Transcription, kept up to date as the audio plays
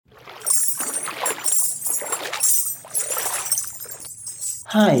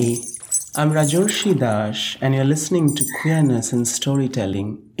Hi, I'm Rajorshi Dash, and you're listening to Queerness and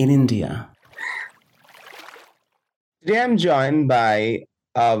Storytelling in India. Today I'm joined by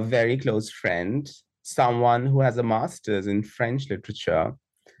a very close friend, someone who has a master's in French literature,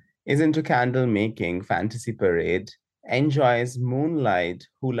 is into candle making, fantasy parade, enjoys moonlight,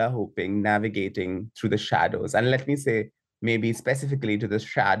 hula hooping, navigating through the shadows. And let me say, maybe specifically to the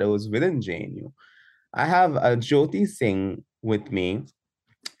shadows within JNU. I have Jyoti Singh with me,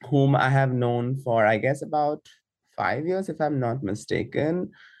 whom I have known for, I guess, about 5 years, if I'm not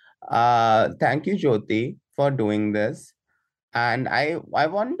mistaken. Thank you, Jyoti, for doing this. And I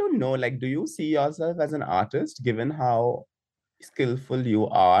want to know, like, do you see yourself as an artist, given how skillful you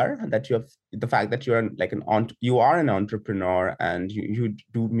are, that you have the fact that you're like you are an entrepreneur and you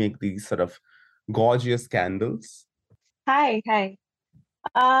do make these sort of gorgeous candles? Hi, hi.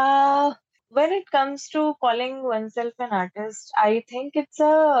 Uh, when it comes to calling oneself an artist, I think it's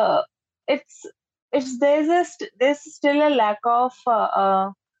there's still a lack of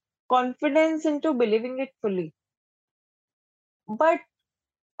confidence into believing it fully. But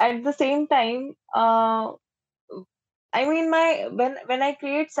at the same time, I mean, my when I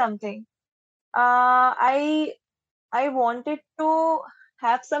create something, I want it to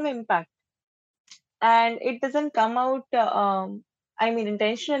have some impact, and it doesn't come out. I mean,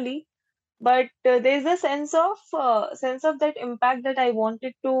 intentionally, but there's a sense of that impact that I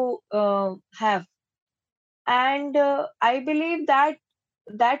wanted to have, and I believe that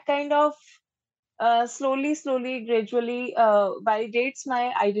that kind of slowly, gradually validates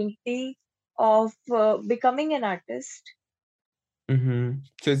my identity of becoming an artist.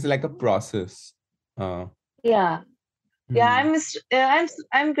 So it's like a process. uh, Yeah, yeah. hmm.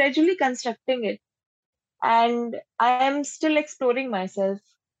 I'm gradually constructing it, and I am still exploring myself.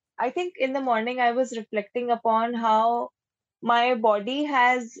 I think in the morning I was reflecting upon how my body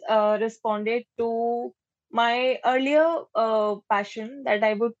has responded to my earlier passion, that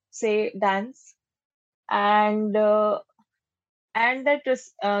I would say dance, and that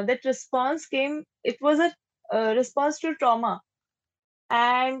response came. It was a response to trauma,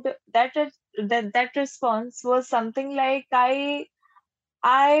 and that response was something like I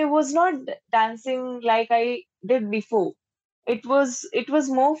was not dancing like I did before. It was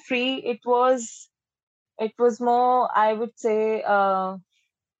more free. It was more, I would say, uh,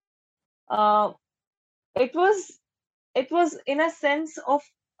 it was it was in a sense of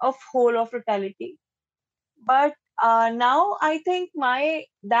whole, of totality. But now I think my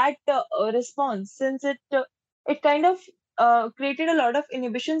that response, since it kind of created a lot of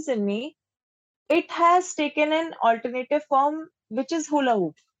inhibitions in me, it has taken an alternative form, which is hula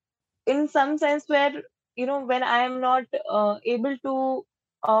hoop, in some sense, where when I am not able to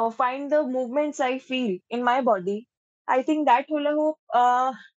find the movements I feel in my body, I think that hula hoop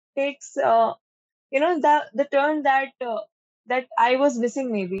takes the turn that I was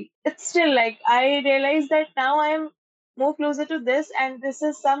missing. Maybe it's still like I realize that now I am more closer to this, and this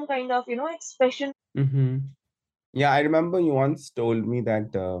is some kind of expression. Mm-hmm. Yeah, I remember you once told me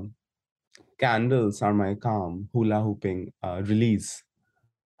that candles are my calm hula hooping release.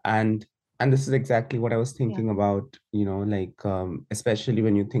 And and this is exactly what I was Yeah, thinking about, like, especially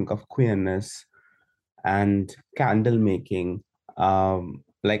when you think of queerness and candle making.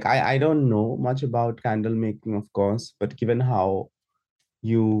 Like, I don't know much about candle making, of course, but given how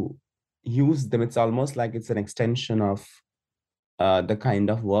you use them, it's almost like it's an extension of the kind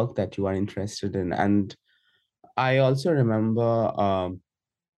of work that you are interested in. And I also remember,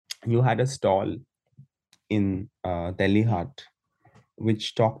 you had a stall in Delhi yeah, Hut,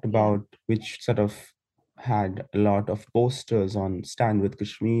 which talked yeah, about, which sort of had a lot of posters on Stand with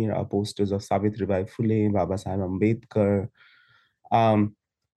Kashmir, posters of Savitribai Phule, Baba Sahib Ambedkar. Um,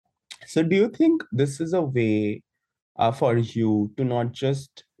 so, do you think this is a way for you to not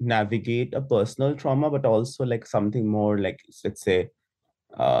just navigate a personal trauma, but also like something more like, let's say,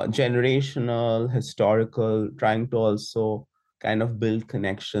 generational, historical, trying to also kind of build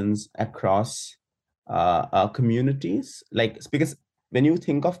connections across communities? Like, because when you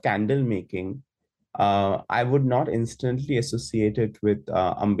think of candle making, I would not instantly associate it with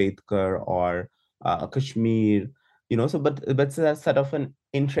Ambedkar or Kashmir, So, but it's a sort of an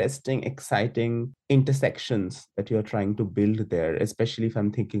interesting, exciting intersections that you're trying to build there. Especially if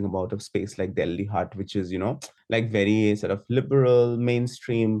I'm thinking about a space like Delhi Hut, which is, like very sort of liberal,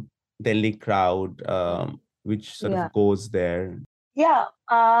 mainstream Delhi crowd, which sort yeah. of goes there. Yeah,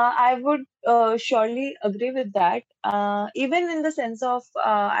 I would surely agree with that. Even in the sense of,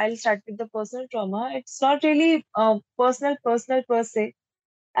 I'll start with the personal trauma. It's not really personal per se,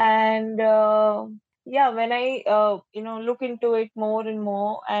 and yeah, when I look into it more and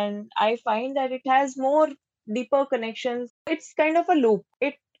more, and I find that it has more deeper connections. It's kind of a loop.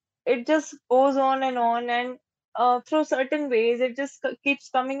 It just goes on, and through certain ways it just keeps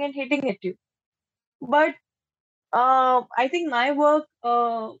coming and hitting at you. But I think my work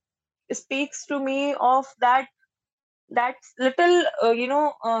speaks to me of that little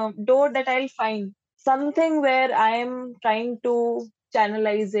door that I'll find, something where I am trying to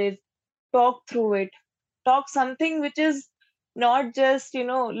channelize it, talk through it, talk something which is not just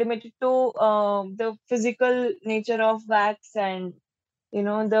limited to the physical nature of wax and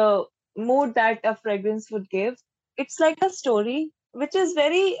the mood that a fragrance would give. It's like a story which is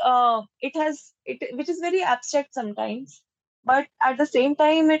very which is very abstract sometimes, but at the same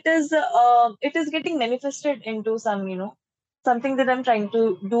time it is getting manifested into something that I'm trying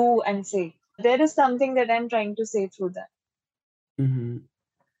to do and say. There is something that I'm trying to say through that. Hmm.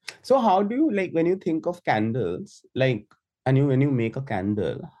 So how do you, like, when you think of candles, like, and you when you make a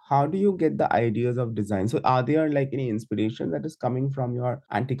candle, how do you get the ideas of design? So are there like any inspiration that is coming from your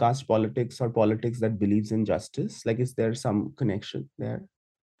anti-caste politics or politics that believes in justice? Like, is there some connection there?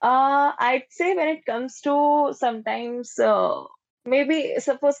 I'd say when it comes to sometimes, maybe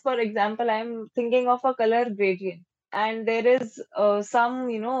suppose for example, I'm thinking of a color gradient, and there is some,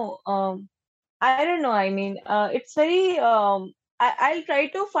 I don't know. I mean, it's very. I'll try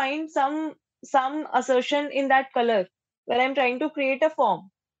to find some assertion in that color when I'm trying to create a form,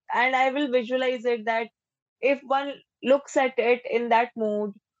 and I will visualize it that if one looks at it in that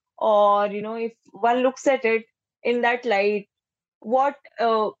mood, or if one looks at it in that light, what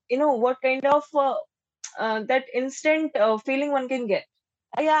what kind of that instant feeling one can get.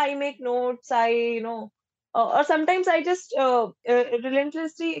 Yeah, I make notes. I or sometimes I just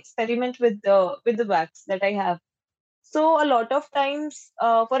relentlessly experiment with the wax that I have. So a lot of times,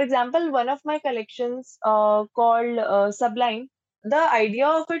 for example, one of my collections called Sublime, the idea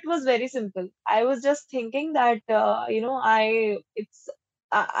of it was very simple. I was just thinking that I it's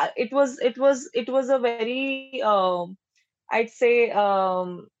it was a very I'd say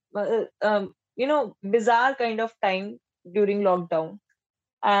bizarre kind of time during lockdown,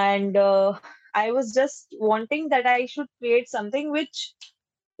 and I was just wanting that I should create something which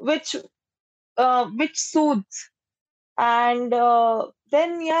which soothes. And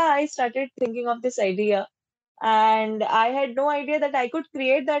then yeah, I started thinking of this idea, and I had no idea that I could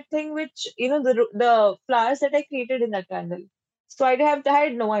create that thing which the flowers that I created in that candle. So I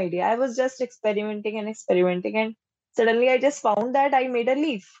had no idea. I was just experimenting and experimenting, and suddenly I just found that I made a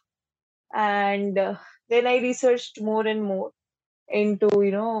leaf. And then I researched more and more into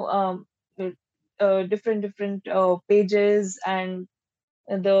different pages, and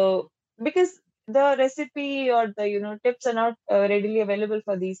the because the recipe or the tips are not readily available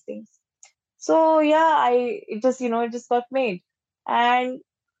for these things. So yeah, I it just it just got made. And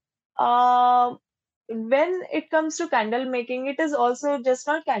um when it comes to candle making, it is also just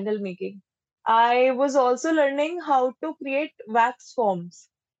not candle making. I was also learning how to create wax forms.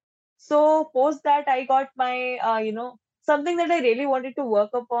 So post that, I got my something that I really wanted to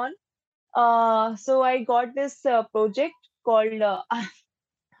work upon. So I got this project called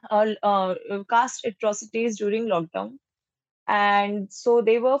caste atrocities during lockdown. And so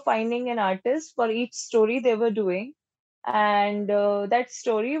they were finding an artist for each story they were doing. And that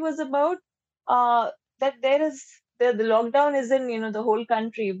story was about uh, that there is the lockdown is in the whole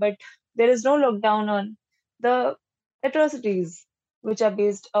country, but there is no lockdown on the atrocities which are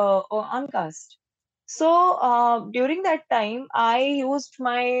based on caste. So during that time, I used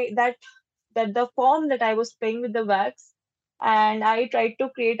my that the form that I was playing with the wax, and I tried to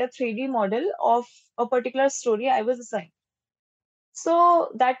create a 3D model of a particular story I was assigned.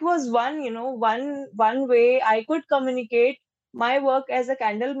 So that was one way I could communicate my work as a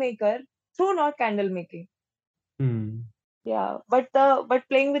candle maker through not candle making. Hmm. Yeah, but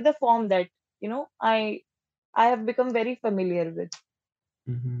playing with the form that I have become very familiar with.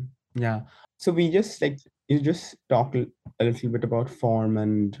 Hmm. Yeah. So we just like you just talk a little bit about form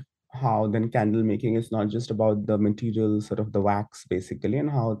and how then candle making is not just about the material, sort of the wax basically,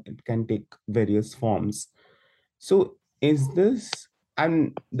 and how it can take various forms. So is this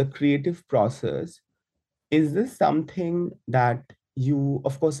and the creative process, is this something that you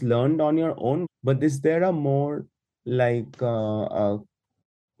of course learned on your own, but is there a more like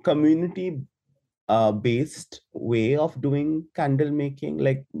community based way of doing candle making?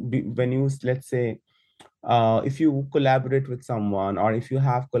 Like when you, let's say, if you collaborate with someone or if you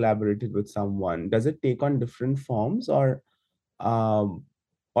have collaborated with someone, does it take on different forms, um,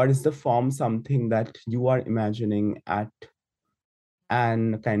 or is the form something that you are imagining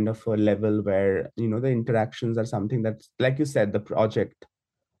and kind of a level where, the interactions are something that's, like you said, the project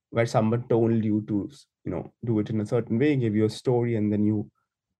where someone told you to, do it in a certain way, give you a story, and then you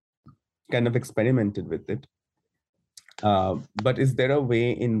kind of experimented with it. But is there a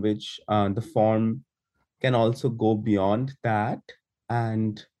way in which the form can also go beyond that?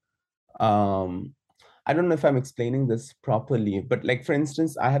 And um, I don't know if I'm explaining this properly, but like for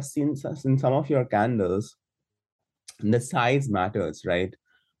instance, I have seen in some of your candles, the size matters, right?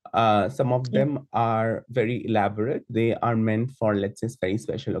 Some of Yeah. them are very elaborate. They are meant for, let's say, very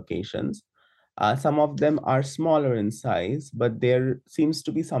special occasions. Some of them are smaller in size, but there seems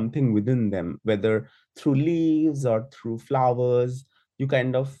to be something within them, whether through leaves or through flowers.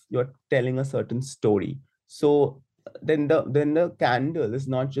 You're telling a certain story. So then the candle is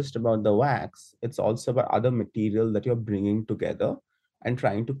not just about the wax; it's also about other material that you're bringing together and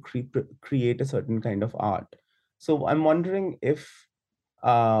trying to create a certain kind of art. So I'm wondering if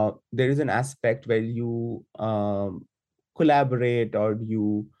there is an aspect where you collaborate, or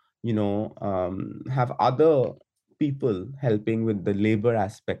you have other people helping with the labor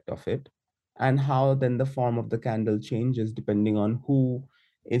aspect of it, and how then the form of the candle changes depending on who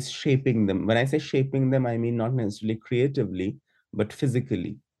is shaping them. When I say shaping them, I mean not necessarily creatively, but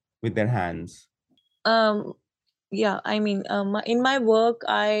physically with their hands. Um, yeah, I mean, in my work,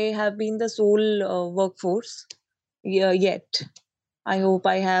 I have been the sole workforce. Yeah, yet. I hope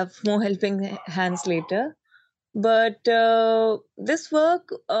I have more helping hands later. But this work,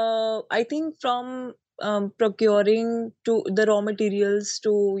 I think from procuring to the raw materials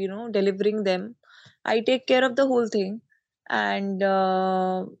to delivering them, I take care of the whole thing. And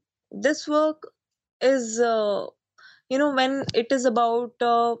this work is when it is about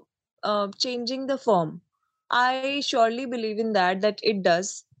changing the form, I surely believe in that it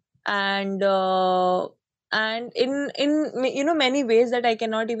does. And in many ways that I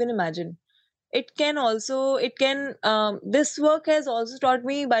cannot even imagine. It can this work has also taught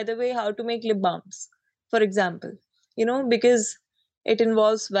me, by the way, how to make lip balms, for example. Because it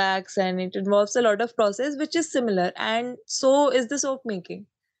involves wax and it involves a lot of process which is similar, and so is the soap making.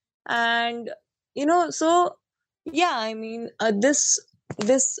 And so yeah, I mean, this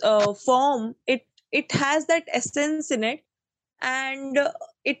form, it has that essence in it. And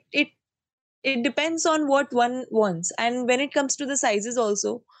it depends on what one wants. And when it comes to the sizes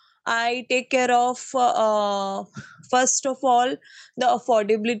also, I take care of first of all the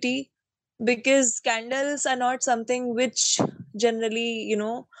affordability, because candles are not something which generally,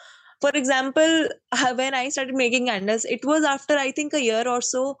 for example, when I started making candles, it was after, I think, a year or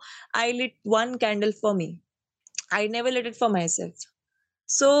so. I lit one candle for me. I never lit it for myself.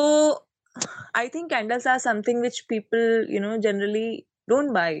 So I think candles are something which people, generally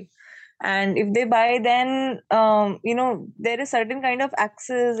don't buy. And if they buy, then there is certain kind of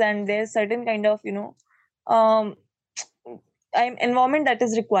access, and there's certain kind of um environment that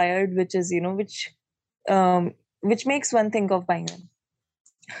is required, which is which makes one think of buying them.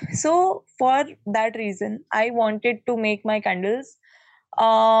 So for that reason, I wanted to make my candles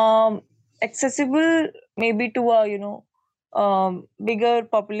um accessible, maybe to a bigger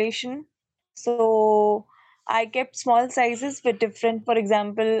population. So I kept small sizes with different, for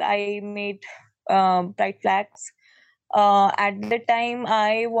example, I made bright flags. At the time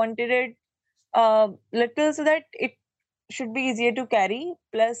I wanted it little, so that it should be easier to carry.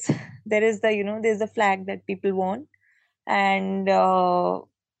 Plus there's the flag that people want. And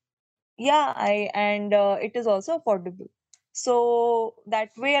yeah, I and it is also affordable. So that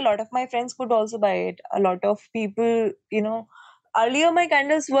way a lot of my friends could also buy it. A lot of people, earlier my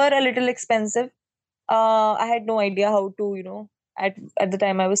candles were a little expensive. I had no idea how to, at the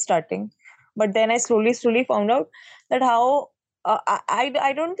time I was starting. But then I slowly found out that how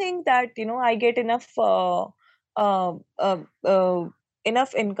I don't think that I get uh, uh, uh,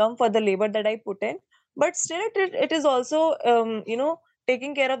 enough income for the labor that I put in. But still, it is also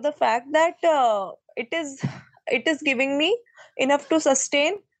taking care of the fact that it is giving me enough to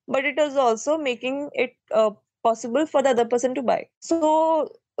sustain, but it is also making it possible for the other person to buy. So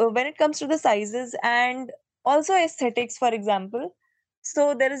when it comes to the sizes and also aesthetics, for example,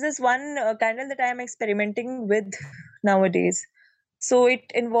 so there is this one candle that I am experimenting with nowadays. So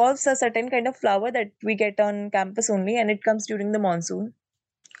it involves a certain kind of flower that we get on campus only, and it comes during the monsoon.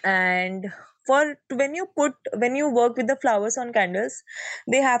 And for when you work with the flowers on candles,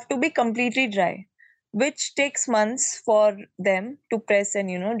 they have to be completely dry, which takes months for them to press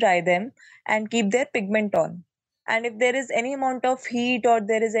and dry them and keep their pigment on. And if there is any amount of heat or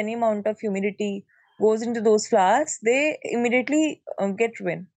there is any amount of humidity goes into those flowers, they immediately get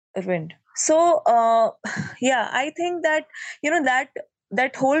ruined. So yeah, I think that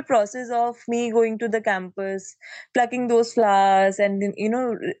that whole process of me going to the campus, plucking those flowers and then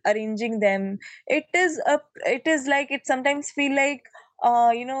arranging them, it is like, it sometimes feel like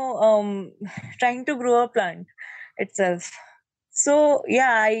trying to grow a plant itself. So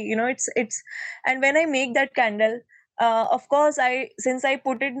yeah, it's, and when I make that candle, of course, I since I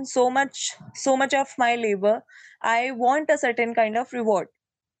put in so much of my labor, I want a certain kind of reward,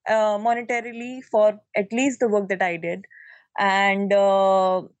 monetarily, for at least the work that I did, and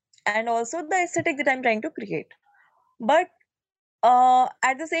also the aesthetic that I'm trying to create. But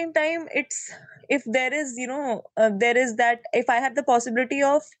at the same time, it's, if there is there is that, if I have the possibility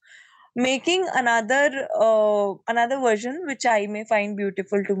of making another version which I may find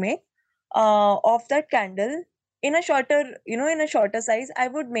beautiful to make, of that candle, in a shorter, in a shorter size, I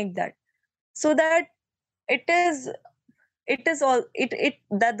would make that, so that it is, it is all it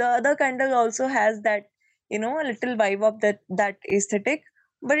that the other candle also has that, a little vibe of that aesthetic,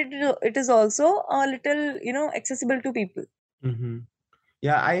 but it is also a little, accessible to people. Mm-hmm.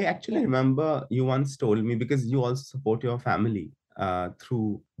 Yeah, I actually Yeah. remember you once told me, because you also support your family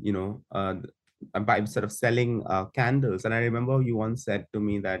through, by sort of selling candles. And I remember you once said to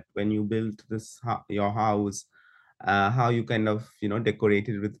me that when you built your house, how you kind of,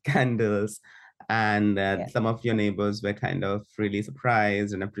 decorated with candles, and Yeah. some of your neighbors were kind of really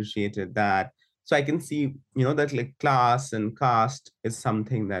surprised and appreciated that. So I can see, that like class and caste is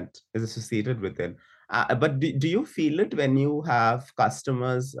something that is associated with it. But do you feel it when you have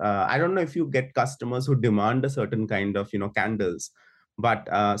customers? I don't know if you get customers who demand a certain kind of, candles, but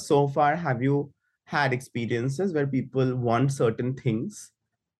so far, have you had experiences where people want certain things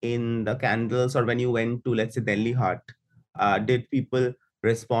in the candles, or when you went to, let's say, Delhi Hut, did people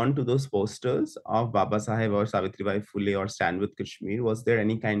respond to those posters of Baba Saheb or Savitribai Phule or Stand with Kashmir? Was there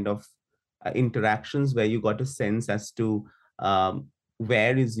any kind of interactions where you got a sense as to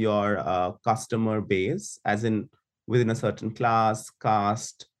where is your customer base, as in within a certain class,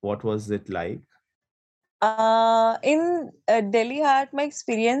 caste? What was it like? In Delhi Hat, my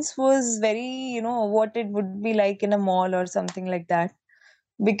experience was very, what it would be like in a mall or something like that.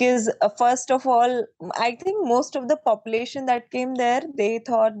 Because first of all, I think most of the population that came there, they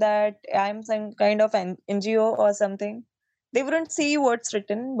thought that I'm some kind of an NGO or something. They wouldn't see what's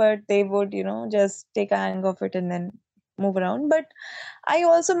written, but they would, just take a hang of it and then move around. But I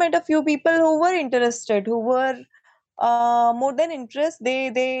also met a few people who were interested, who were more than interest.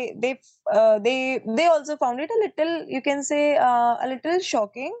 They also found it a little, you can say, a little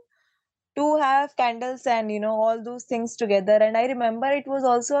shocking to have candles and all those things together. And I remember it was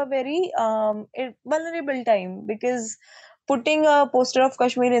also a very vulnerable time, because putting a poster of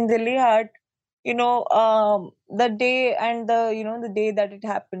Kashmir in Delhi Hat, the day, and the day that it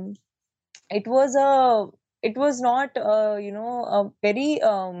happened, it was a it was not a very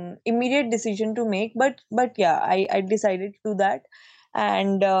immediate decision to make, but yeah, I decided to do that.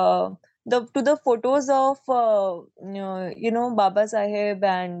 And the to the photos of Baba Saheb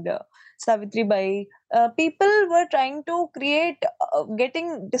and Savitri Bai, people were trying to create,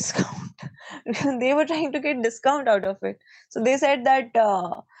 getting discount. They were trying to get discount out of it. So they said that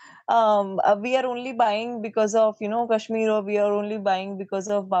we are only buying because of Kashmir, or we are only buying because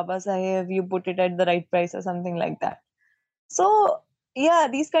of Baba Saheb, you put it at the right price or something like that. So yeah,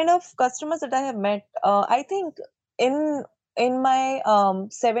 these kind of customers that I have met, I think in my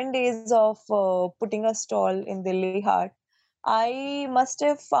 7 days of putting a stall in Delhi Heart, I must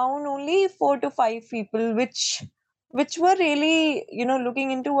have found only 4 to 5 people which were really looking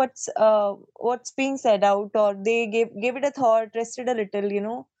into what's being said out, or they gave it a thought, rested a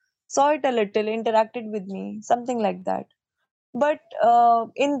little, saw it a little, interacted with me, something like that. But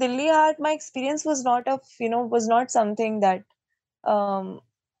in Delhi Art, my experience was not was not something um,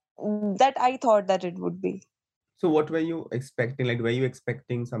 that I thought that it would be. So what were you expecting? Like, were you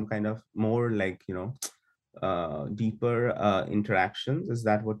expecting some kind of more, like, deeper interactions? Is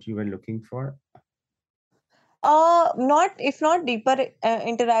that what you were looking for? Not, if not deeper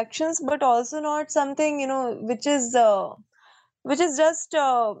interactions, but also not something which is just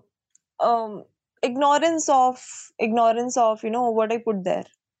um, ignorance of what I put there.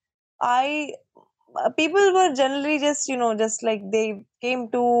 I People were generally just just like, they came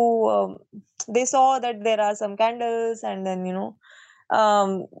to, they saw that there are some candles, and then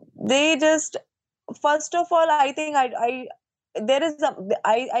they just, first of all, I think there is a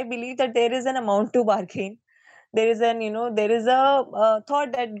I believe that there is an amount to bargain. There is an there is a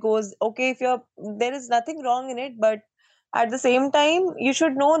thought that goes, okay, if you're, there is nothing wrong in it, but At the same time, you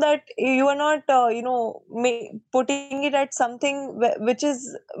should know that you are not putting it at something which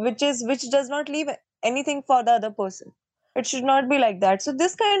does not leave anything for the other person. It should not be like that. So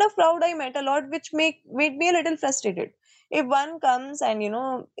this kind of crowd I met a lot, which made me a little frustrated. If one comes and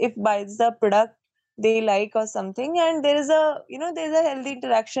if buys the product they like or something, and there is a healthy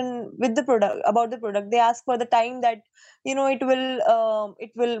interaction with the product, about the product, they ask for the time that it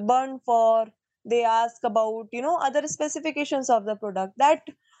will burn for. They ask about other specifications of the product, that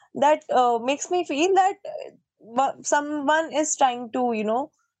makes me feel that someone is trying to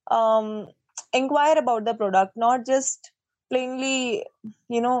um, inquire about the product, not just plainly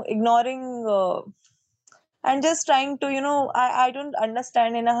ignoring, and just trying to I don't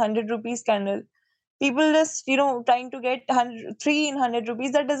understand. In a 100 rupees candle, people just trying to get 3 in 100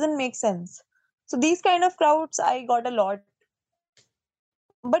 rupees, that doesn't make sense. So these kind of crowds I got a lot.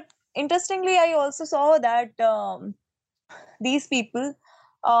 But interestingly, I also saw that these people,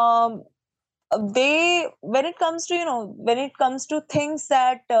 um, they when it comes to when it comes to things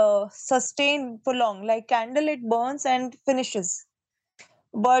that sustain for long, like candle, it burns and finishes.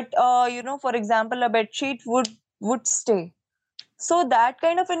 But for example, a bed sheet would stay. So that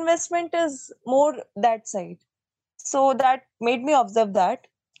kind of investment is more that side. So that made me observe that.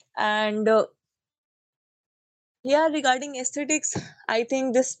 And yeah, regarding aesthetics, I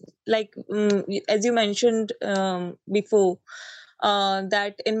think this, like, as you mentioned before,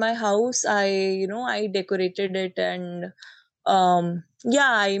 that in my house I decorated it. And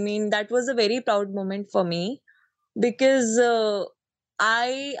yeah, I mean, that was a very proud moment for me, because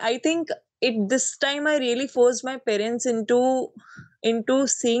I think it this time I really forced my parents into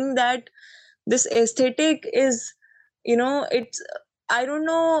seeing that this aesthetic is, it's, I don't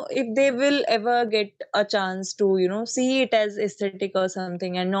know if they will ever get a chance to see it as aesthetic or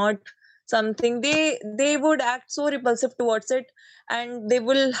something, and not something they would act so repulsive towards it, and they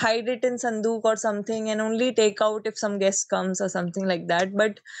will hide it in sanduk or something, and only take out if some guest comes or something like that.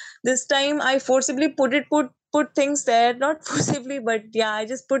 But this time I forcibly put things there, not forcibly, but yeah, I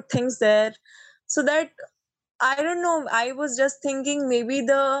just put things there, so that, I don't know, I was just thinking maybe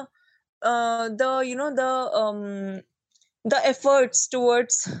the efforts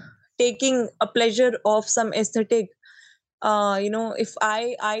towards taking a pleasure of some aesthetic, if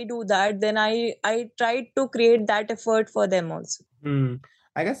I do that, then I tried to create that effort for them also. Hmm.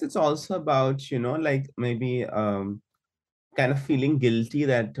 I guess it's also about, like maybe kind of feeling guilty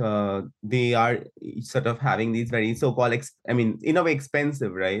that they are sort of having these very so-called, I mean, in a way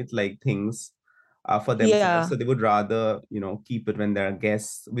expensive, right? Like things for themselves. Yeah, So they would rather, keep it when there are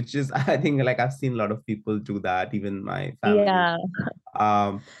guests, which is, I think, like I've seen a lot of people do that, even my family. yeah,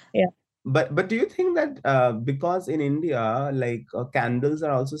 Um, yeah. but do you think that because in India, like candles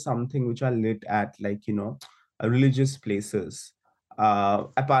are also something which are lit at, like, religious places,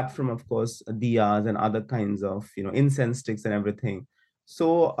 apart from, of course, diyas and other kinds of, incense sticks and everything.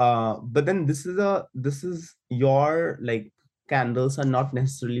 So but then this is your, like, candles are not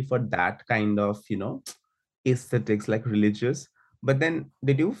necessarily for that kind of, aesthetics, like religious. But then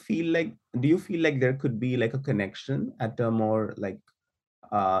do you feel like there could be like a connection at a more, like,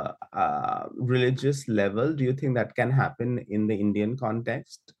 religious level? Do you think that can happen in the Indian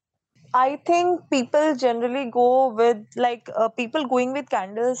context? I think people generally go with, like, people going with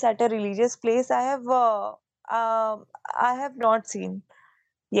candles at a religious place. I have not seen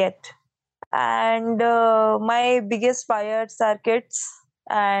yet. And my biggest buyers are kids,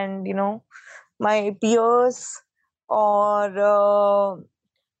 and my peers, or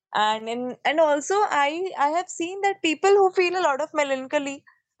and also I have seen that people who feel a lot of melancholy,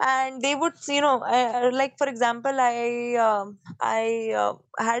 and they would like, for example, I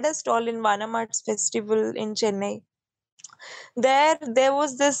had a stall in Vanamart's festival in Chennai. There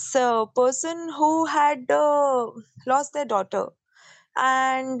was this person who had lost their daughter,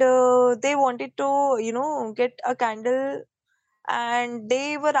 and they wanted to get a candle, and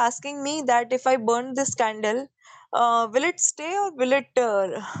they were asking me that if I burn this candle, will it stay, or will it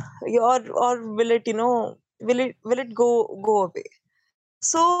or will it will it go away?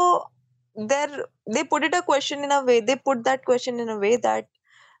 So they put it a question in a way, they put that question in a way that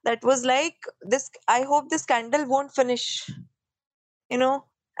was like this: I hope this candle won't finish, you know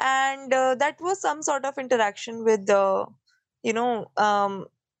and that was some sort of interaction with the you know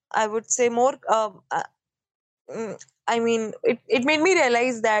I would say more I mean, it made me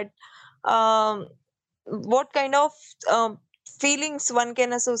realize that um, what kind of um, feelings one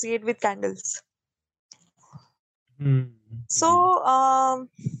can associate with candles. So Hmm.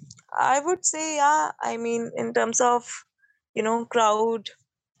 I would say, yeah, I mean, in terms of crowd,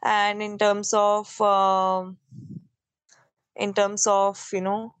 and in terms of in terms of,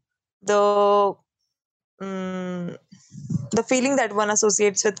 the mm, the feeling that one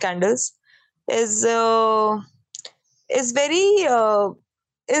associates with candles is very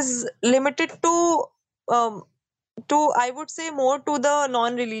is limited um, to, I would say, more to the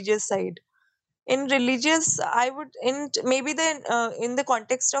non-religious side. In religious, I would, maybe then in the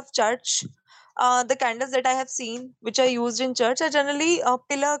context of church, the candles that I have seen which are used in church are generally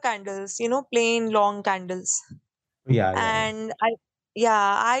pillar candles, plain long candles. Yeah, yeah, yeah. And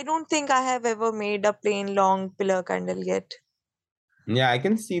I don't think I have ever made a plain long pillar candle yet. Yeah, I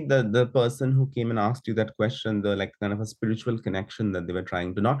can see the person who came and asked you that question, the like kind of a spiritual connection that they were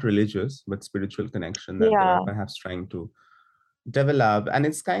trying to, not religious, but spiritual connection that they were Yeah, perhaps trying to develop. And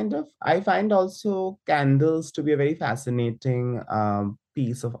it's kind of, I find also candles to be a very fascinating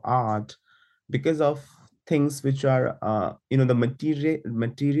piece of art because of things which are the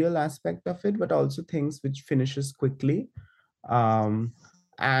material aspect of it, but also things which finishes quickly, um,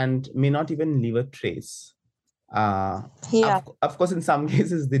 and may not even leave a trace. uh, yeah, of course, in some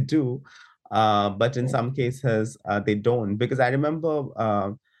cases they do, but in some cases they don't. Because I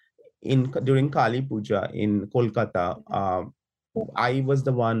remember in during Kali Puja in Kolkata, I was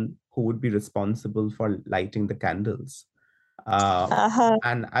the one who would be responsible for lighting the candles. Uh, uh-huh.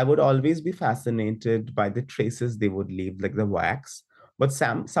 and I would always be fascinated by the traces they would leave, like the wax. But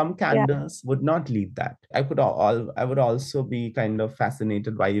some Yeah, candles would not leave that. I would also be kind of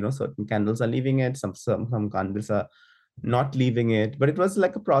fascinated by, certain candles are leaving it, some candles are not leaving it. But it was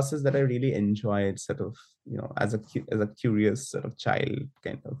like a process that I really enjoyed, sort of, as as a curious sort of child,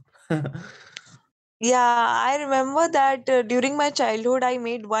 kind of. yeah, I remember that during my childhood I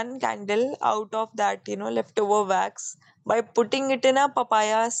made one candle out of that, leftover wax, by putting it in a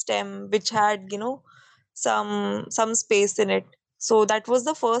papaya stem which had, some space in it. So that was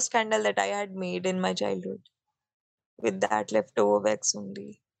the first candle that I had made in my childhood, with that leftover wax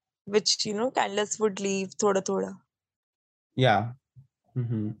only, which, candles would leave thoda thoda. Yeah.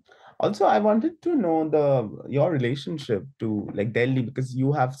 Hmm. Also, I wanted to know your relationship to like Delhi, because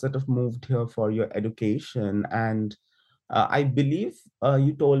you have sort of moved here for your education, and I believe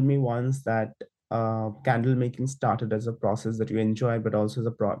you told me once that candle making started as a process that you enjoy, but also as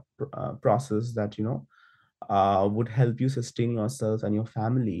a process that would help you sustain yourself and your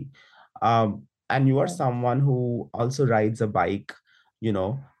family. And you are Yeah. someone who also rides a bike,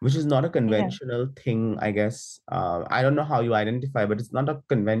 which is not a Yeah. conventional thing, I guess. I don't know how you identify, but it's not a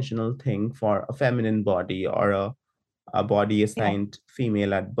conventional thing for a feminine body or a body Yeah. assigned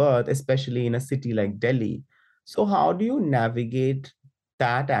female at birth, especially in a city like Delhi. So, how do you navigate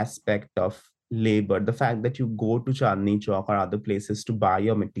that aspect of labor? The fact that you go to Chandni Chowk or other places to buy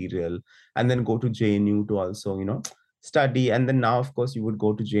your material, and then go to JNU to also, study. And then now, of course, you would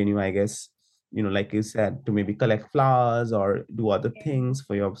go to JNU, I guess, like you said, to maybe collect flowers or do other things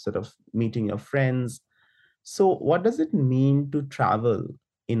for your sort of meeting your friends. So, what does it mean to travel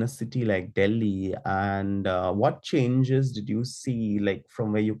in a city like Delhi? And what changes did you see, like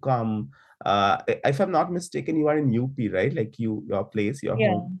from where you come? If I'm not mistaken, you are in UP, right? Like your place, your Yeah.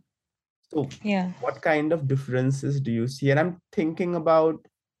 home. So, Yeah. what kind of differences do you see? And I'm thinking about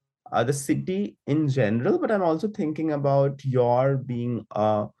the city in general, but I'm also thinking about your being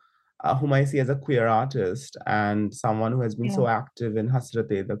whom I see as a queer artist and someone who has been Yeah. so active in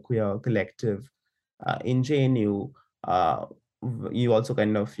Hasrate, the queer collective in JNU. Uh, you also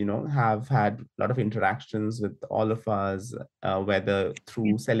kind of, have had a lot of interactions with all of us, whether Yeah.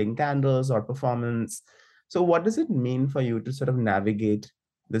 through selling candles or performance. So, what does it mean for you to sort of navigate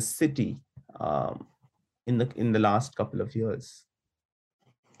the city um, in the last couple of years?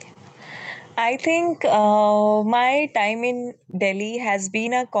 I think my time in Delhi has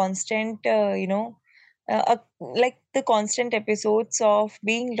been a constant, like the constant episodes of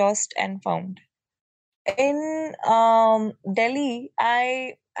being lost and found. In Delhi,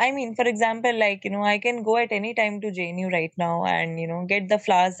 I mean, for example, like, I can go at any time to JNU right now and, get the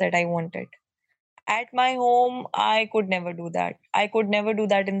flowers that I wanted. At my home, I could never do that. I could never do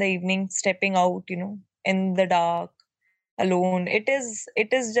that in the evening, stepping out, in the dark, alone. It is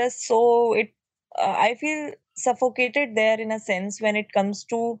just so it I feel suffocated there in a sense when it comes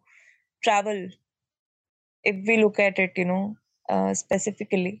to travel, if we look at it,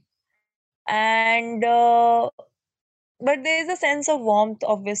 specifically. And but there is a sense of warmth,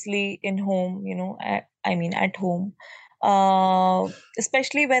 obviously, in home, I mean, at home,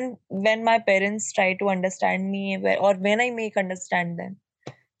 especially when my parents try to understand me, or when I make understand them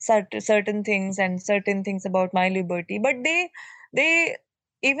certain things, and certain things about my liberty. But they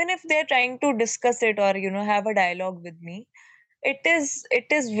even if they're trying to discuss it, or have a dialogue with me, it is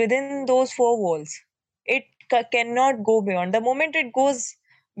within those four walls. It cannot go beyond. The moment it goes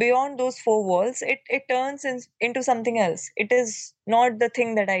beyond those four walls, it turns into something else. It is not the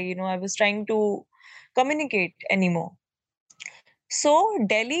thing that I was trying to communicate anymore. So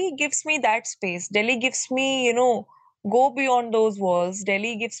Delhi gives me that space. Delhi gives me, go beyond those walls.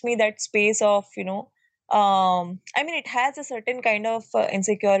 Delhi gives me that space of, I mean, it has a certain kind of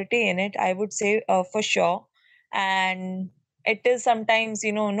insecurity in it, I would say, for sure. And it is sometimes,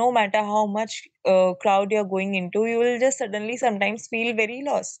 no matter how much crowd you're going into, you will just suddenly sometimes feel very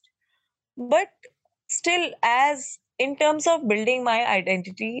lost. But still, as in terms of building my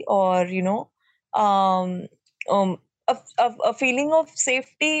identity, or um, um a feeling of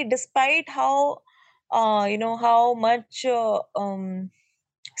safety, despite how how much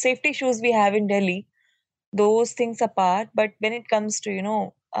safety issues we have in Delhi, those things apart. But when it comes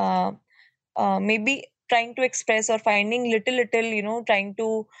to maybe trying to express, or finding little, trying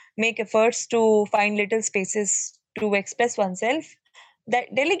to make efforts to find little spaces to express oneself,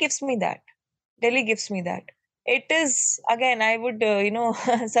 that Delhi gives me that. Delhi gives me that. It is, again, I would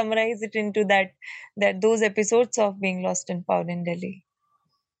summarize it into that those episodes of being lost and found in Delhi.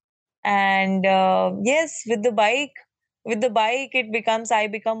 And yes, with the bike, it becomes I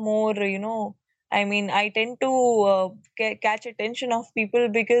become more, I mean, I tend to catch attention of people,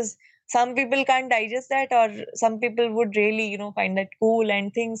 because some people can't digest that, or some people would really find that cool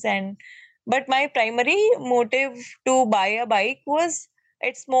and things. And but my primary motive to buy a bike was,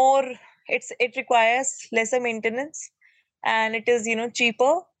 it's more, it requires lesser maintenance, and it is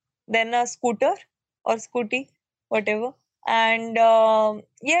cheaper than a scooter or scooty, whatever. And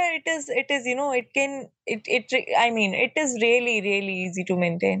yeah, it is it can I mean, it is really easy to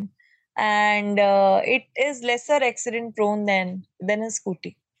maintain. And it is lesser accident prone than a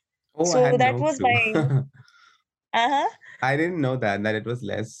scooty. Oh, I So had that no was clue. my uh-huh. I didn't know that it was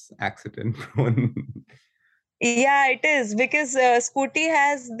less accident prone. Yeah, it is, because scooty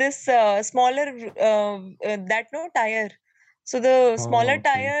has this smaller that no tire. So the Oh, smaller okay.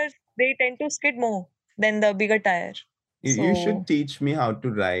 tires, they tend to skid more than the bigger tire. You should So teach me how to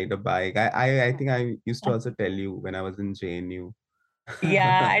ride a bike. I think I used to also tell you when I was in JNU.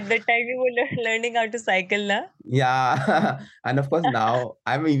 yeah, at that time you were learning how to cycle, na? Yeah. And of course now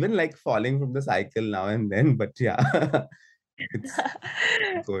I'm even like falling from the cycle now and then, but yeah,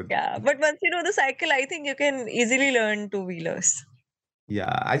 it's good. Yeah, but once you know the cycle, I think you can easily learn two wheelers.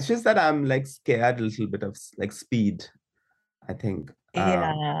 Yeah. It's just that I'm like scared a little bit of like speed, I think.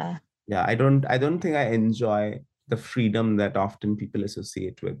 Yeah, Yeah, I don't think I enjoy the freedom that often people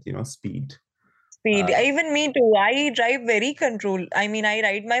associate with, speed. speed. Uh, Even me too. I drive very controlled. I mean, I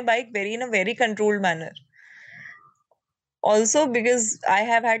ride my bike very in a very controlled manner. Also, because I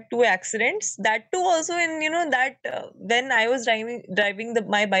have had two accidents. That too, also in that when I was driving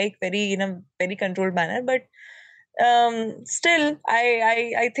my bike very in a very controlled manner. But still,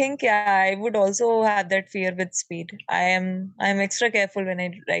 I think, yeah, I would also have that fear with speed. I'm extra careful when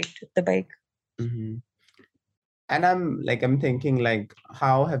I ride the bike. mhm. And I'm thinking like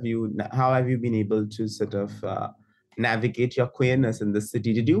how have you been able to sort of navigate your queerness in the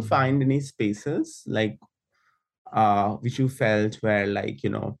city? Did you find any spaces like which you felt where like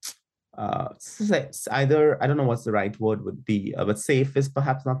either I don't know what's the right word would be, but safe is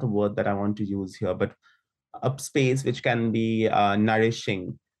perhaps not the word that I want to use here, but a space which can be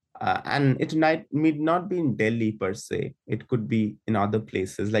nourishing. And it might need not be in Delhi per se. It could be in other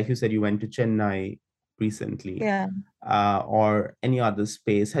places. Like you said, you went to Chennai recently, Yeah. or any other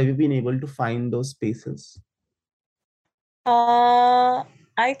space. Have you been able to find those spaces? Uh,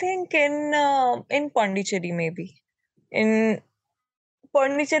 I think in Pondicherry, maybe. In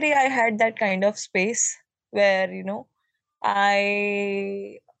Pondicherry, I had that kind of space where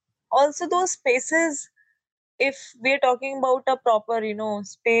I also those spaces. If we're talking about a proper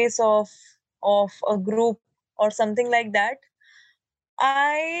space of a group or something like that,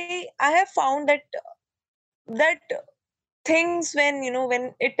 I have found that things, when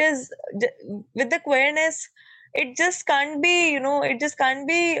it is with the queerness, it just can't be, it just can't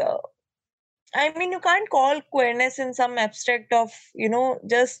be I mean, you can't call queerness in some abstract of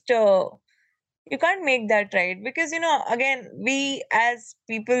just you can't make that right, because again, we as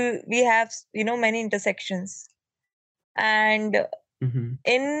people, we have many intersections. And Mm-hmm.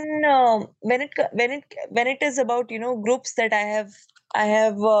 in when it is about groups that I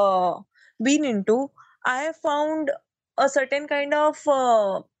have been into, I have found a certain kind of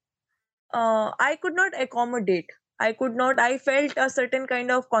I could not accommodate. I felt a certain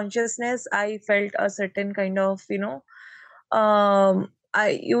kind of consciousness. I felt a certain kind of, you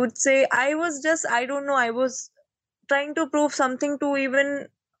would say, I was just, I don't know, I was trying to prove something to even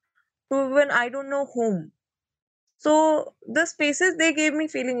I don't know whom. So the spaces, they gave me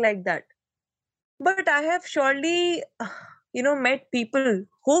feeling like that. But I have surely, met people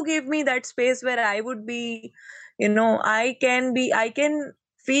who gave me that space where I would be, I can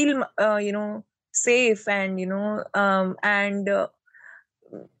feel, safe, and, you know,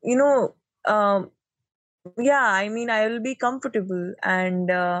 um, yeah, I mean, I will be comfortable,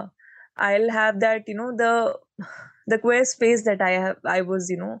 and I'll have that, the queer space that I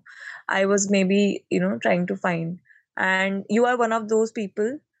was maybe, trying to find. And you are one of those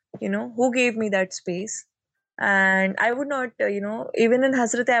people, who gave me that space. And I would not, even in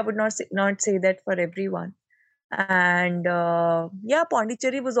Hasrate, I would not say that for everyone. And yeah,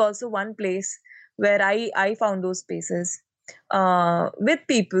 Pondicherry was also one place where I found those spaces with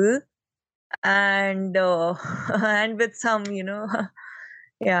people, and and with some,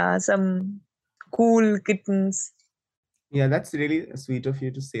 yeah, some cool kittens. Yeah, that's really sweet of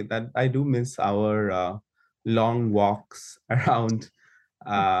you to say that. I do miss our long walks around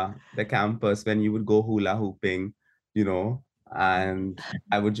the campus when you would go hula hooping, you know, and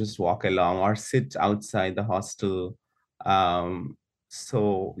I would just walk along or sit outside the hostel. Um,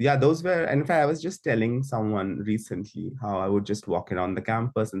 so yeah, those were, in fact, I was just telling someone recently how I would just walk around the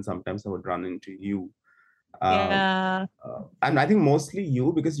campus and sometimes I would run into you. Um, Yeah, and I think mostly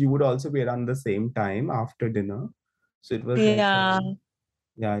you because you would also be around the same time after dinner. So it was like, yeah,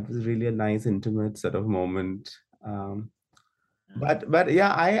 yeah, it was really a nice, intimate sort of moment. Um, but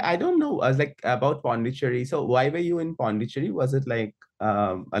yeah, I don't know. I was like about Pondicherry. So why were you in Pondicherry? Was it like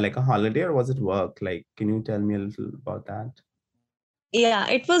a holiday or was it work? Like, can you tell me a little about that? yeah.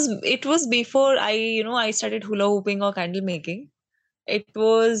 It was before I started hula hooping or candle making. It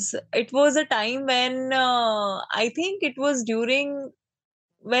was a time when I think it was during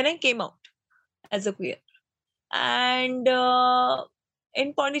when I came out as a queer. And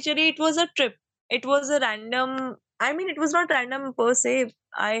in Pondicherry, it was a trip. It was a random. I mean, it was not random per se.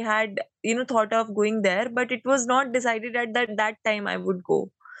 I had thought of going there, but it was not decided at that time I would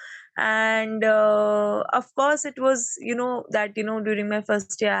go. And of course, it was that during my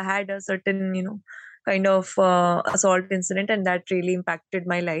first year I had a certain kind of assault incident, and that really impacted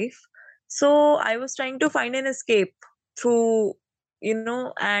my life. So I was trying to find an escape through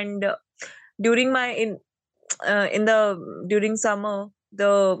and during my in the during summer,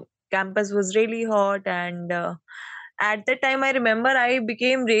 the campus was really hot, and at that time I remember I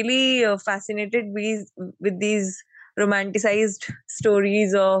became really fascinated with these romanticized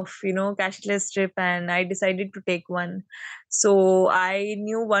stories of cashless trip, and I decided to take one. So I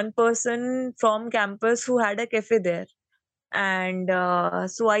knew one person from campus who had a cafe there, and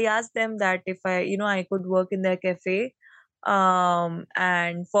so I asked them that if I could work in their cafe,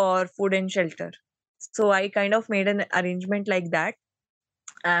 and for food and shelter. So I kind of made an arrangement like that.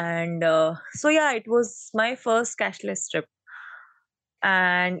 And so yeah, it was my first cashless trip,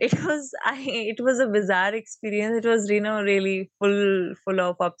 and it was it was a bizarre experience. It was really full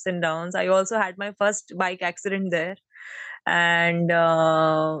of ups and downs. I also had my first bike accident there. And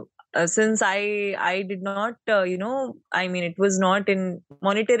since I did not I mean, it was not in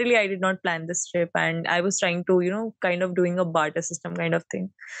monetarily, I did not plan this trip, and I was trying to kind of doing a barter system kind of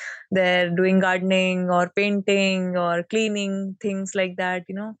thing. They're doing gardening or painting or cleaning, things like that,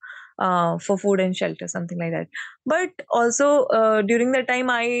 for food and shelter, something like that. But also during that time,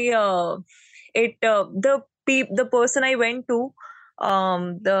 I it the person I went to,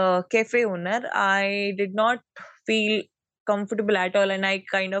 the cafe owner, I did not feel comfortable at all, and I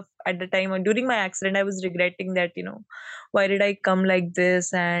kind of, at the time, during my accident, I was regretting that, why did I come like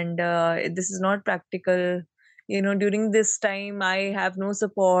this, and this is not practical. During this time I have no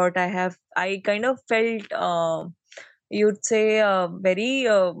support. I kind of felt, you'd say, very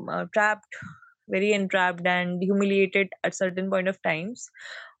trapped, very entrapped and humiliated at certain point of times.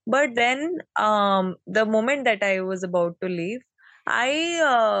 But then, the moment that I was about to leave,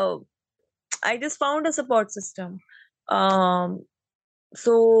 I I just found a support system. Um,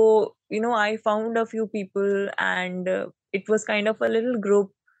 so I found a few people, and it was kind of a little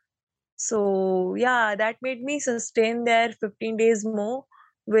group. So yeah, that made me sustain there 15 days more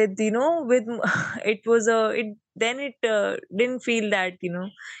with with it was a it then it didn't feel that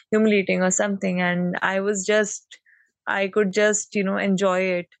humiliating or something, and I could just enjoy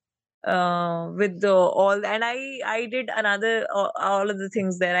it with the all. And I did another all of the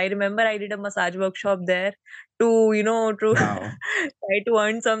things there. I remember I did a massage workshop there to to Wow. try to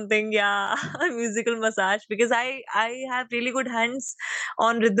earn something. Yeah, a musical massage, because I have really good hands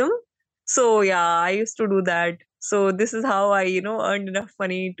on rhythm. So yeah, I used to do that. So this is how I earned enough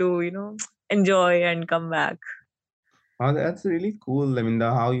money to enjoy and come back. Oh, that's really cool. I mean,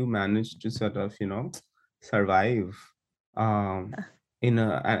 the how you managed to sort of, survive um, in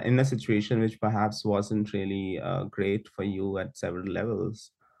a situation which perhaps wasn't really great for you at several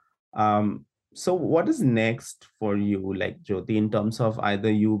levels. Um, so what is next for you, like Jyoti, in terms of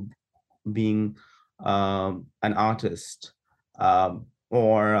either you being an artist,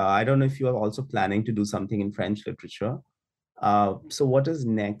 or I don't know if you are also planning to do something in French literature. So what is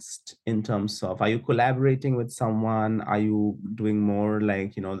next in terms of, are you collaborating with someone? Are you doing more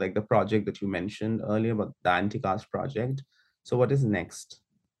like, like the project that you mentioned earlier about the anti-caste project? So what is next?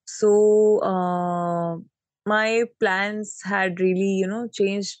 So my plans had really,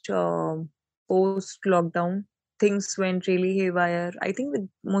 changed post lockdown. Things went really haywire, I think, with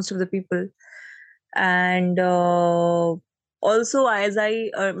most of the people. And also, as I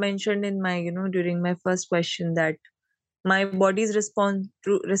mentioned in my, during my first question, that my body's response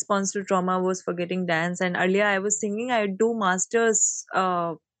to trauma was forgetting dance. And earlier I was thinking I'd do masters,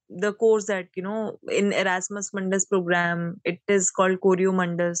 the course that, in Erasmus Mundus program, it is called Choreo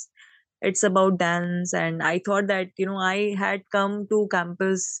Mundus. It's about dance, and I thought that, I had come to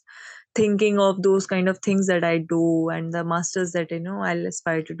campus thinking of those kind of things that I do, and the masters that, I'll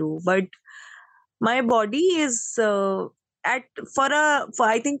aspire to do. But my body is at for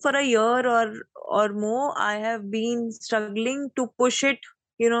I think for a year or more, I have been struggling to push it,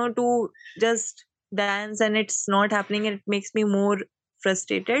 to just dance, and it's not happening, and it makes me more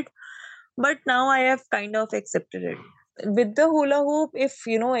frustrated. But now I have kind of accepted it. With the hula hoop, if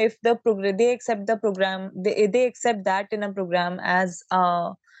if they accept the program, they accept that in a program as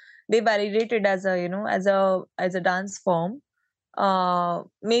they validate it as a, as a dance form.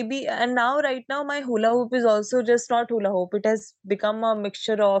 Maybe. And now, right now, my hula hoop is also just not hula hoop. It has become a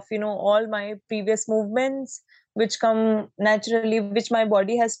mixture of, all my previous movements which come naturally, which my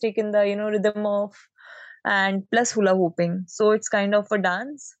body has taken the, rhythm of, and plus hula hooping. So it's kind of a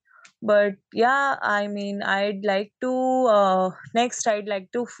dance. But yeah, I mean, I'd like to, next, I'd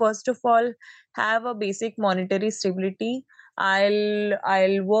like to first of all have a basic monetary stability.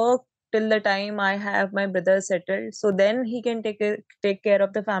 I'll work till the time I have my brother settled. So then he can take care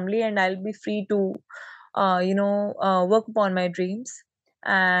of the family, and I'll be free to, work upon my dreams.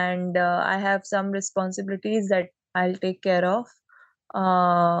 And I have some responsibilities that I'll take care of.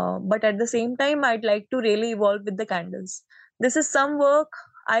 But at the same time, I'd like to really evolve with the candles. This is some work.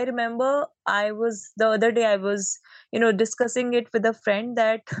 I remember the other day I was, discussing it with a friend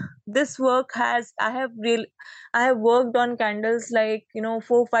that this work I have worked on candles like,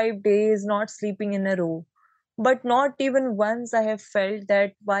 4 5 days, not sleeping in a row. But not even once I have felt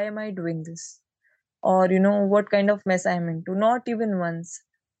that why am I doing this? Or, what kind of mess I'm into. Not even once.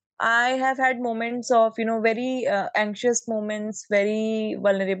 I have had moments of, very anxious moments, very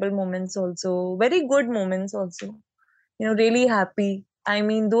vulnerable moments also, very good moments also, really happy. I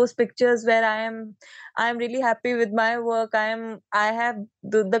mean, those pictures where I'm really happy with my work. I have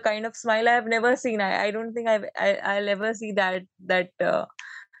the kind of smile I have never seen. I don't think I'll ever see that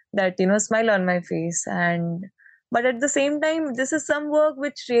smile on my face. And but at the same time, this is some work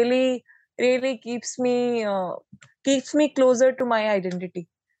which really keeps me closer to my identity.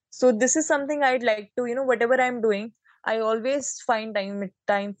 So this is something I'd like to, whatever I'm doing, I always find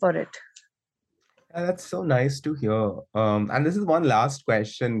time for it. Yeah, that's so nice to hear. And this is one last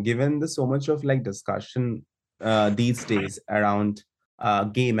question. Given the so much of like discussion these days around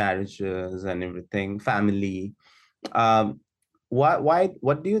gay marriages and everything, family, um,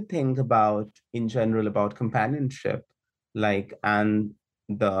 what do you think about in general about companionship, like, and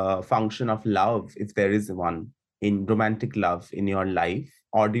the function of love, if there is one, in romantic love in your life?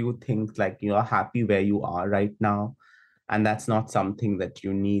 Or do you think like you're happy where you are right now, and that's not something that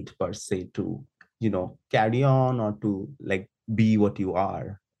you need per se to, carry on or to like be what you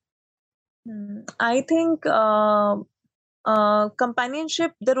are? I think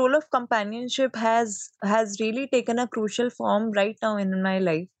companionship, the role of companionship has really taken a crucial form right now in my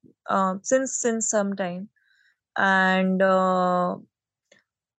life, since some time. And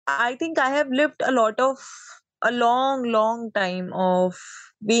I think I have lived a long time of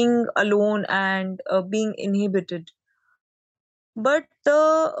being alone and being inhibited. But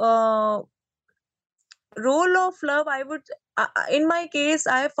the role of love, I would, in my case,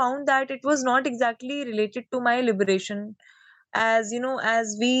 I have found that it was not exactly related to my liberation. As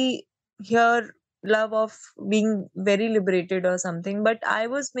as we hear love of being very liberated or something, but I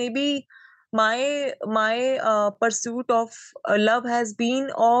was maybe my pursuit of love has been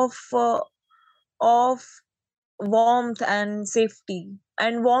of warmth and safety.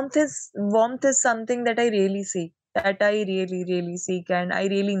 And warmth is something that I really seek, that I really seek, and I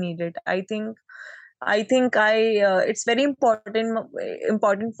really need it. I think I it's very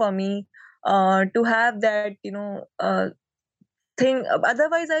important for me. to have that, thing.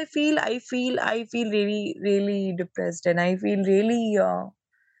 Otherwise, I feel really, really depressed, and I feel really,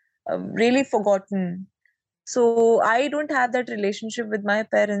 really forgotten. So I don't have that relationship with my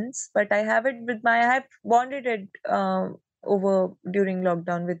parents, but I have it with my. I have bonded it over during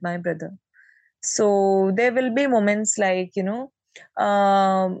lockdown with my brother. So there will be moments like,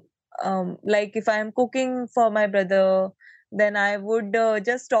 um, like if I'm cooking for my brother, then I would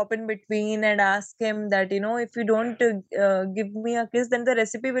just stop in between and ask him that, if you don't give me a kiss, then the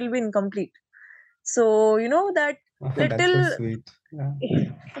recipe will be incomplete. So that That's so little sweet. Yeah.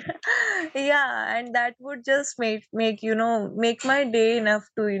 yeah, and that would just make my day enough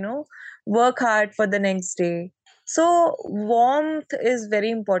to work hard for the next day. So warmth is very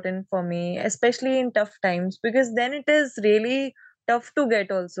important for me, especially in tough times, because then it is really tough to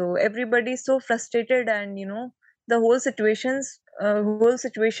get. Also, everybody's so frustrated, and the whole situation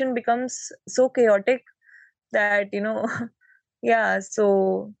becomes so chaotic that yeah.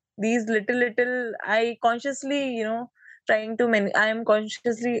 So these little I consciously, I am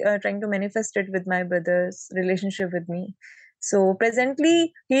consciously trying to manifest it with my brother's relationship with me. So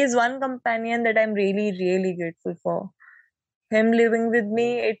presently he is one companion that I'm really, really grateful for. Him living with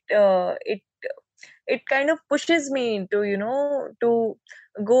me, it kind of pushes me to, to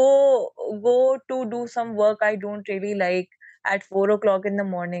go to do some work I don't really like at 4 o'clock in the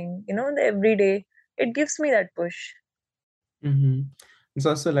morning, every day. It gives me that push. Hmm. It's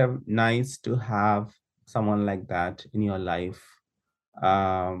also like nice to have someone like that in your life.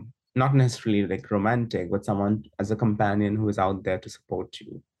 Not necessarily like romantic, but someone as a companion who is out there to support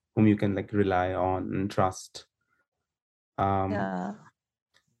you, whom you can like rely on and trust. Um, Yeah.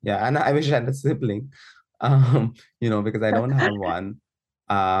 yeah, and I wish I had a sibling, because I don't have one.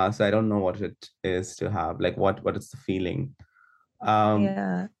 So I don't know what it is to have, like what is the feeling. Um,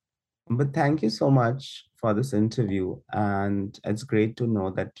 Yeah. But thank you so much for this interview. And it's great to know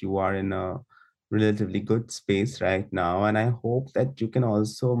that you are in a relatively good space right now. And I hope that you can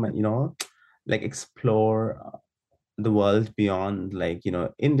also, like explore the world beyond, like,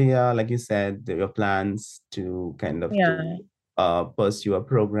 India, like you said, there are plans to kind of Yeah. do pursue a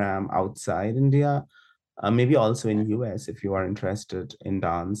program outside India, maybe also in US if you are interested in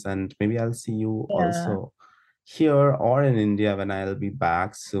dance. And maybe I'll see you Yeah. also here or in India when I'll be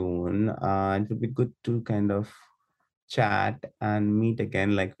back soon. It would be good to kind of chat and meet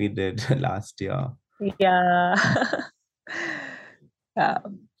again like we did last year. Yeah. Yeah.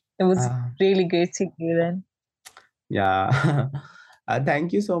 It was Uh, really great seeing you then. yeah.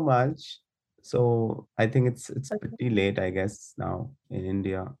 Thank you so much. So I think it's pretty late, I guess, now in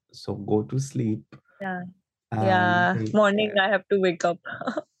India. So go to sleep Yeah. and Yeah. take Morning, care. I have to wake up.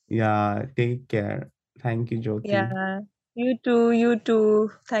 Yeah, take care. Thank you, Jyoti. Yeah. You too. You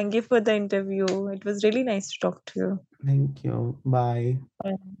too. Thank you for the interview. It was really nice to talk to you. Thank you. Bye.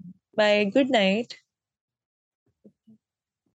 Yeah. Bye. Good night.